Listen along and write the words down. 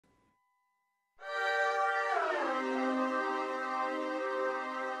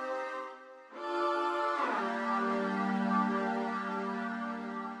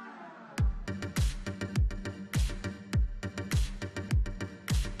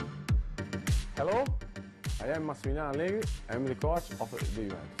Hello, I am Massimiliano Allegri. I am the coach of the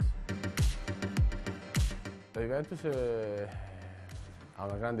Juventus. The Juventus ha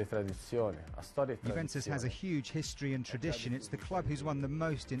una grande tradizione, a storia e tradizione. Juventus has a huge history and tradition. It's the club who's won the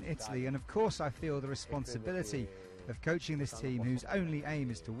most in Italy, and of course I feel the responsibility of coaching this team whose only aim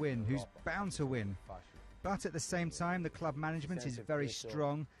is to win, who's bound to win. But at the same time, the club management is very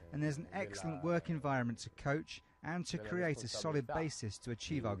strong and there's an excellent work environment to coach and to create a solid basis to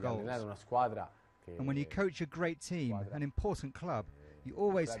achieve our goals. And when you coach a great team, an important club, you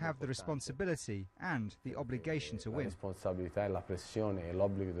always have the responsibility and the obligation to win. La responsabilità, la pressione e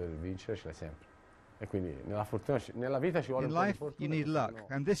l'obbligo di vincere ce l'hai sempre. E quindi nella vita ci vuole un po' di fortuna. In life, you need luck,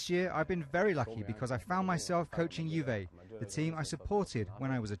 and this year I've been very lucky because I found myself coaching Juve, the team I supported when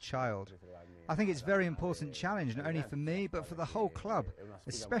I was a child. I think it's a very important challenge, not only for me, but for the whole club,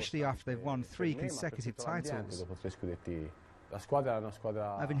 especially after they've won 3 consecutive titles.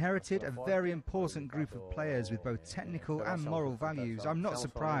 I've inherited a very important group of players with both technical and moral values. I'm not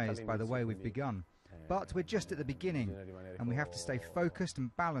surprised by the way we've begun. But we're just at the beginning, and we have to stay focused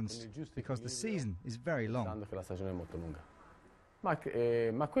and balanced because the season is very long. I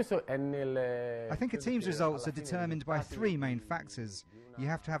think a team's results are determined by 3 main factors. You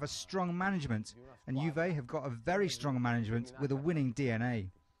have to have a strong management, and Juve have got a very strong management with a winning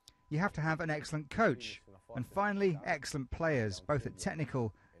DNA. You have to have an excellent coach, and finally, excellent players, both at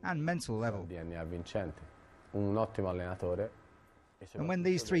technical and mental level. And when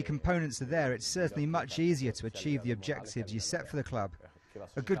these 3 components are there, it's certainly much easier to achieve the objectives you set for the club.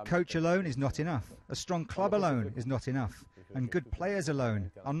 A good coach alone is not enough. A strong club alone is not enough. And good players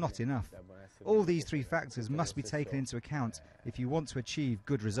alone are not enough. All these 3 factors must be taken into account if you want to achieve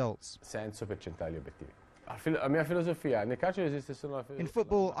good results. In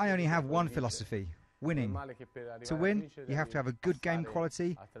football, I only have one philosophy: winning. To win, you have to have a good game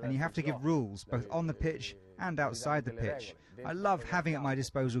quality and you have to give rules, both on the pitch and outside the pitch. I love having at my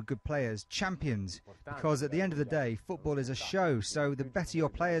disposal good players, champions, because at the end of the day, football is a show, so the better your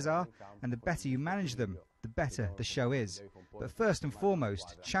players are and the better you manage them, the better the show is. But first and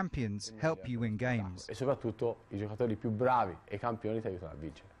foremost, champions help you win games. E soprattutto I giocatori più bravi e i campioni ti aiutano a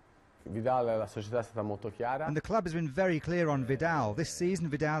vincere. La società è stata molto chiara. And the club has been very clear on Vidal. This season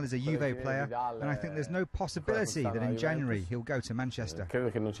Vidal is a Juve player, and I think there's no possibility that in January he'll go to Manchester. Credo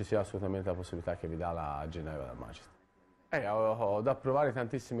che non ci sia assolutamente la possibilità che Vidal a gennaio vada a Manchester. Ho da provare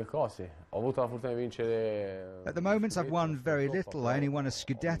tantissime cose. Ho avuto la fortuna di vincere. At the moment I've won very little. I only won a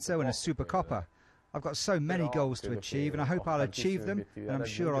Scudetto and a Supercoppa. I've got so many goals to achieve, and I hope I'll achieve them, and I'm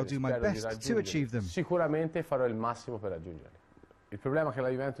sure I'll do my best to achieve them. Sicuramente farò il massimo per raggiungerli. Il problema è che la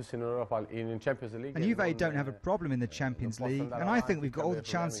Juventus in Europa, in Champions League. And Juve don't have a problem in the Champions League, and I think we've got all the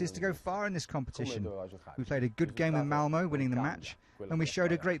chances to go far in this competition. We played a good game with Malmo, winning the match, and we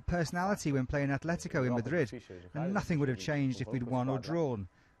showed a great personality when playing Atletico in Madrid, and nothing would have changed if we'd won or drawn.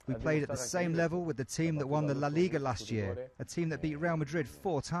 We played at the same level with the team that won the La Liga last year, a team that beat Real Madrid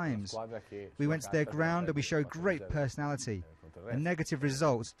 4 times. We went to their ground and we showed great personality. A negative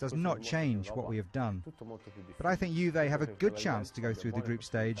result does not change what we have done. But I think Juve have a good chance to go through the group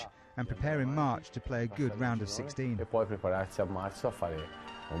stage and prepare in March to play a good round of 16. E poi prepararsi a marzo a fare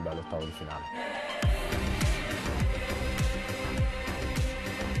un bel ottavo di finale.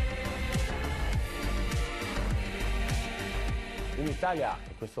 In Italia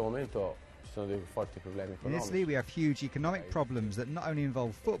in questo momento ci sono dei forti problemi economici. In Italy we have huge economic problems that not only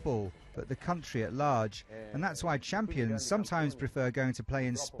involve football but the country at large, and that's why champions sometimes prefer going to play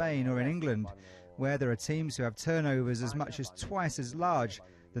in Spain or in England, where there are teams who have turnovers as much as twice as large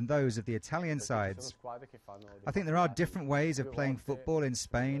than those of the Italian sides. I think there are different ways of playing football in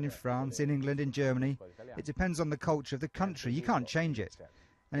Spain, in France, in England, in Germany. It depends on the culture of the country. You can't change it.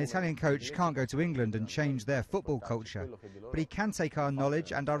 An Italian coach can't go to England and change their football culture, but he can take our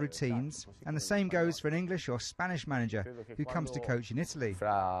knowledge and our routines, and the same goes for an English or Spanish manager who comes to coach in Italy.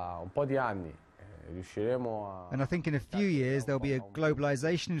 And I think in a few years there'll be a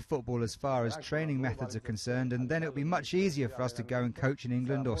globalisation in football as far as training methods are concerned, and then it'll be much easier for us to go and coach in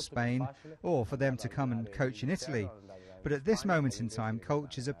England or Spain, or for them to come and coach in Italy. But at this moment in time,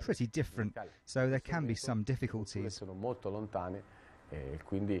 cultures are pretty different, so there can be some difficulties. E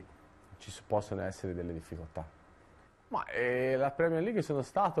quindi ci possono essere delle difficoltà. Ma la Premier League sono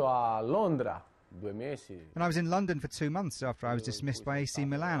stato a Londra 2 mesi. And I was in London for 2 months after I was dismissed by AC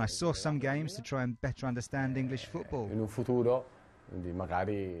Milan. I saw some games to try and better understand English football. In un futuro, quindi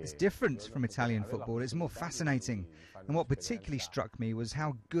magari. It's different from Italian football. It's more fascinating. And what particularly struck me was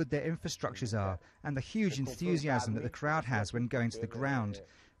how good their infrastructures are and the huge enthusiasm that the crowd has when going to the ground.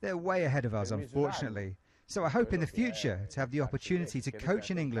 They're way ahead of us, unfortunately. So I hope in the future to have the opportunity to coach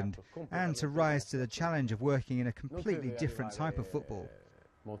in England and to rise to the challenge of working in a completely different type of football.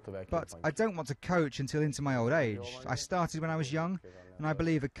 But I don't want to coach until into my old age. I started when I was young, and I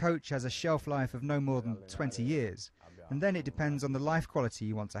believe a coach has a shelf life of no more than 20 years. And then it depends on the life quality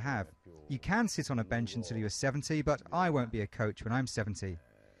you want to have. You can sit on a bench until you're 70, but I won't be a coach when I'm 70.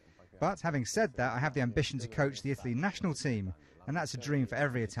 But having said that, I have the ambition to coach the Italy national team, and that's a dream for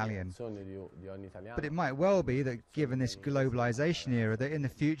every Italian. But it might well be that given this globalization era, that in the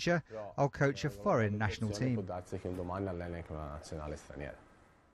future I'll coach a foreign national team.